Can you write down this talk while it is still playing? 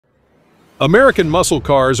American muscle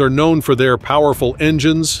cars are known for their powerful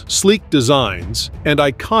engines, sleek designs, and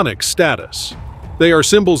iconic status. They are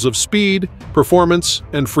symbols of speed, performance,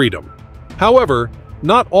 and freedom. However,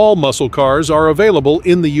 not all muscle cars are available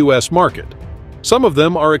in the U.S. market. Some of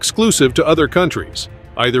them are exclusive to other countries,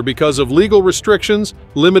 either because of legal restrictions,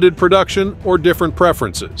 limited production, or different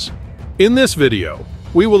preferences. In this video,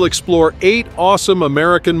 we will explore 8 awesome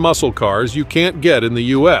American muscle cars you can't get in the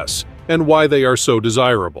U.S. and why they are so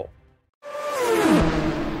desirable.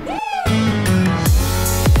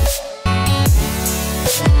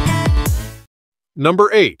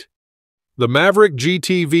 Number 8. The Maverick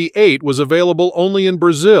GT V8 was available only in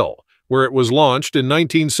Brazil, where it was launched in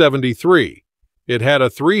 1973. It had a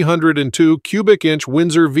 302 cubic inch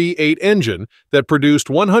Windsor V8 engine that produced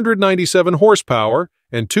 197 horsepower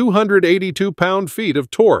and 282 pound-feet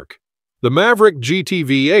of torque. The Maverick GT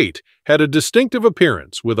V8 had a distinctive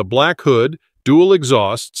appearance with a black hood, dual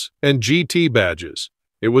exhausts, and GT badges.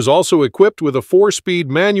 It was also equipped with a 4-speed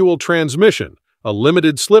manual transmission, a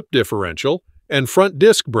limited slip differential, and front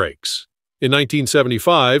disc brakes. In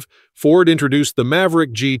 1975, Ford introduced the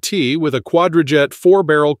Maverick GT with a Quadrajet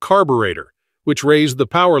 4-barrel carburetor, which raised the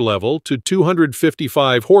power level to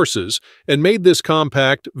 255 horses and made this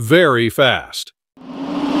compact very fast.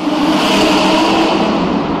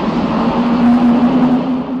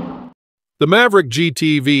 The Maverick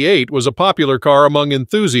GT V8 was a popular car among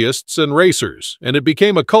enthusiasts and racers, and it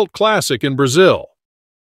became a cult classic in Brazil.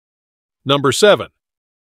 Number 7.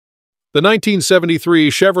 The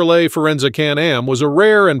 1973 Chevrolet Forenza Can-Am was a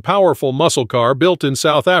rare and powerful muscle car built in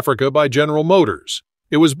South Africa by General Motors.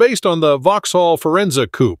 It was based on the Vauxhall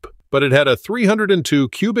Forenza Coupe, but it had a 302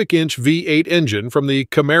 cubic inch V8 engine from the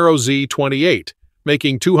Camaro Z28,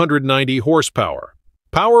 making 290 horsepower.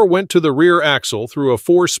 Power went to the rear axle through a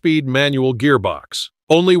 4-speed manual gearbox.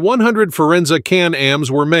 Only 100 Forenza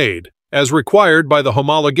Can-Ams were made, as required by the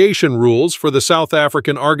homologation rules for the South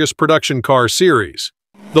African Argus production car series.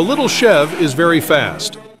 The little Chev is very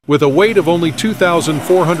fast. With a weight of only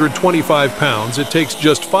 2,425 pounds, it takes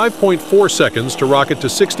just 5.4 seconds to rocket to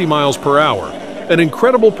 60 miles per hour, an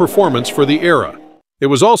incredible performance for the era. It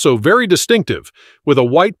was also very distinctive, with a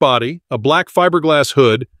white body, a black fiberglass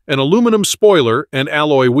hood, an aluminum spoiler, and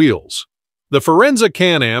alloy wheels. The Forenza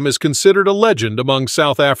Can-Am is considered a legend among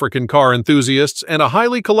South African car enthusiasts and a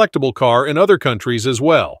highly collectible car in other countries as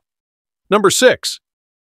well. Number 6.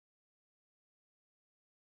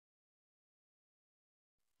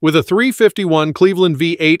 With a 351 Cleveland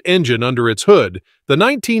V8 engine under its hood, the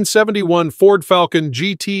 1971 Ford Falcon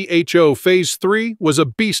GT-HO Phase 3 was a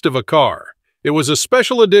beast of a car. It was a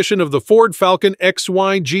special edition of the Ford Falcon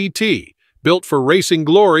XY GT, built for racing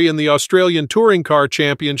glory in the Australian Touring Car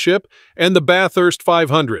Championship and the Bathurst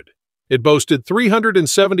 500. It boasted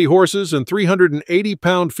 370 horses and 380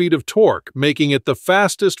 pound-feet of torque, making it the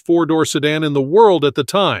fastest 4-door sedan in the world at the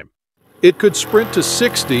time. It could sprint to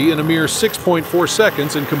 60 in a mere 6.4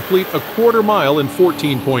 seconds and complete a quarter mile in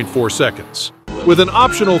 14.4 seconds. With an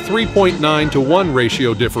optional 3.9 to 1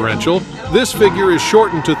 ratio differential, this figure is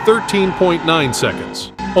shortened to 13.9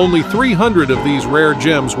 seconds. Only 300 of these rare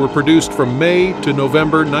gems were produced from May to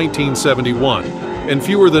November 1971, and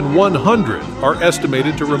fewer than 100 are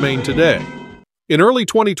estimated to remain today. In early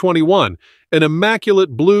 2021, an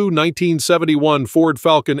immaculate blue 1971 Ford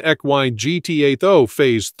Falcon Equine GT-80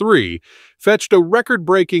 Phase 3 fetched a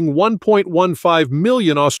record-breaking 1.15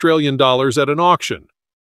 million Australian dollars at an auction.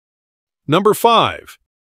 Number 5.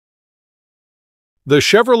 The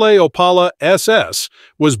Chevrolet Opala SS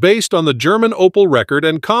was based on the German Opel Rekord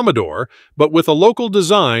and Commodore, but with a local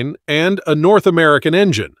design and a North American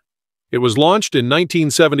engine. It was launched in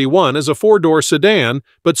 1971 as a 4-door sedan,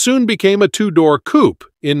 but soon became a 2-door coupe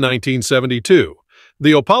in 1972.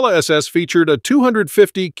 The Opala SS featured a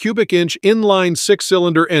 250 cubic inch inline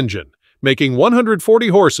 6-cylinder engine, making 140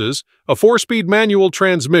 horses, a 4-speed manual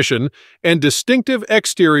transmission, and distinctive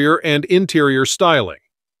exterior and interior styling.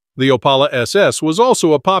 The Opala SS was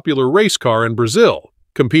also a popular race car in Brazil,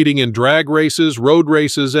 competing in drag races, road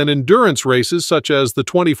races, and endurance races such as the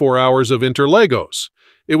 24 Hours of Interlagos.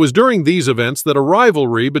 It was during these events that a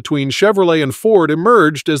rivalry between Chevrolet and Ford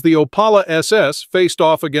emerged as the Opala SS faced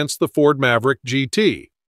off against the Ford Maverick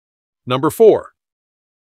GT. Number 4.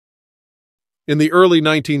 In the early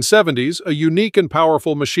 1970s, a unique and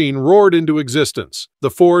powerful machine roared into existence,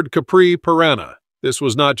 the Ford Capri Piranha. This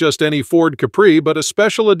was not just any Ford Capri, but a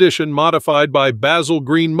special edition modified by Basil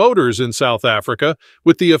Green Motors in South Africa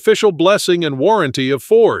with the official blessing and warranty of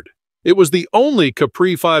Ford. It was the only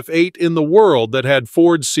Capri 5.8 in the world that had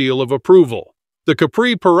Ford's seal of approval. The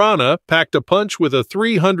Capri Piranha packed a punch with a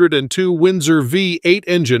 302 Windsor V8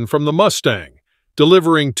 engine from the Mustang,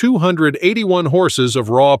 delivering 281 horses of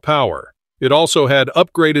raw power. It also had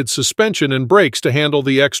upgraded suspension and brakes to handle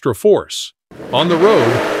the extra force. On the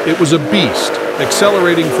road, it was a beast,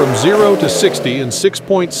 accelerating from 0 to 60 in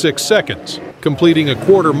 6.6 seconds, completing a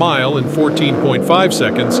quarter mile in 14.5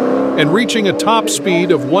 seconds, and reaching a top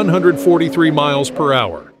speed of 143 miles per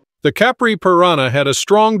hour. The Capri Piranha had a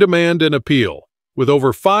strong demand and appeal, with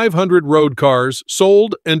over 500 road cars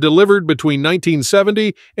sold and delivered between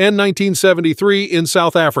 1970 and 1973 in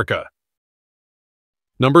South Africa.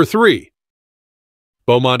 Number 3.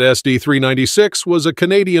 Beaumont SD396 was a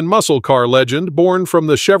Canadian muscle car legend born from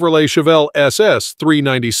the Chevrolet Chevelle SS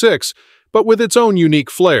 396, but with its own unique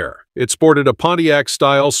flair. It sported a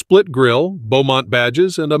Pontiac-style split grille, Beaumont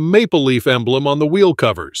badges, and a maple leaf emblem on the wheel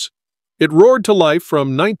covers. It roared to life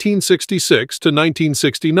from 1966 to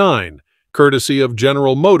 1969, courtesy of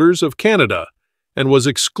General Motors of Canada, and was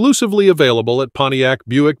exclusively available at Pontiac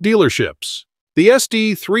Buick dealerships. The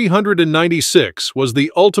SD396 was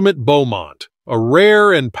the ultimate Beaumont, a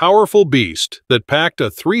rare and powerful beast that packed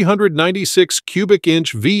a 396 cubic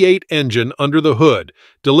inch V8 engine under the hood,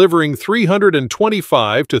 delivering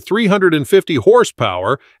 325 to 350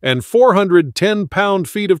 horsepower and 410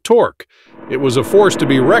 pound-feet of torque. It was a force to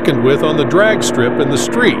be reckoned with on the drag strip and the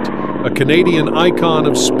street, a Canadian icon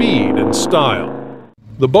of speed and style.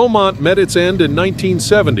 The Beaumont met its end in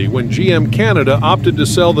 1970 when GM Canada opted to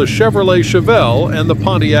sell the Chevrolet Chevelle and the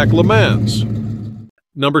Pontiac Le Mans.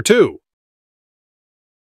 Number 2.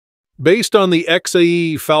 Based on the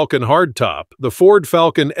XAE Falcon hardtop, the Ford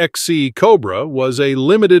Falcon XC Cobra was a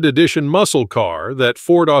limited edition muscle car that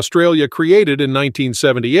Ford Australia created in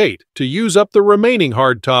 1978 to use up the remaining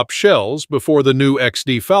hardtop shells before the new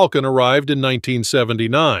XD Falcon arrived in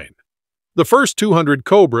 1979. The first 200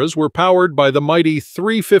 Cobras were powered by the mighty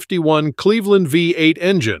 351 Cleveland V8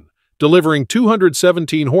 engine, delivering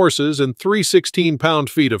 217 horses and 316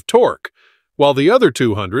 pound-feet of torque, while the other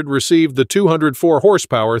 200 received the 204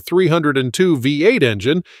 horsepower 302 V8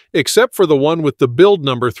 engine, except for the one with the build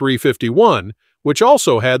number 351, which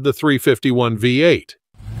also had the 351 V8.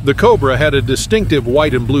 The Cobra had a distinctive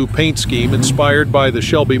white and blue paint scheme inspired by the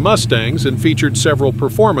Shelby Mustangs and featured several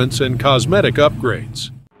performance and cosmetic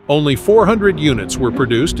upgrades. Only 400 units were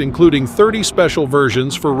produced, including 30 special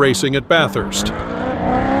versions for racing at Bathurst.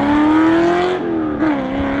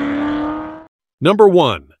 Number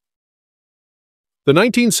 1. The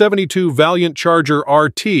 1972 Valiant Charger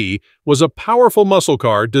RT was a powerful muscle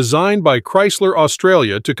car designed by Chrysler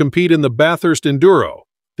Australia to compete in the Bathurst Enduro.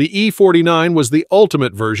 The E49 was the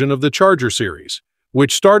ultimate version of the Charger series,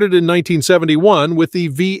 which started in 1971 with the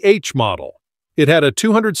VH model. It had a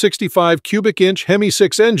 265 cubic inch Hemi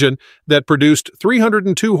 6 engine that produced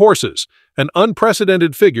 302 horses, an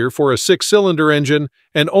unprecedented figure for a 6-cylinder engine,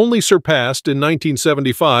 and only surpassed in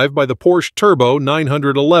 1975 by the Porsche Turbo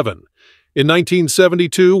 911. In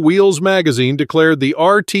 1972, Wheels magazine declared the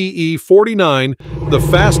RTE49 the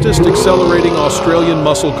fastest accelerating Australian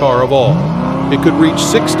muscle car of all. It could reach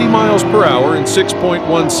 60 miles per hour in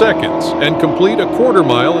 6.1 seconds and complete a quarter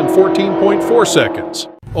mile in 14.4 seconds.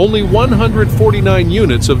 Only 149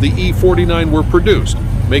 units of the E49 were produced,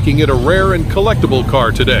 making it a rare and collectible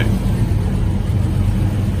car today.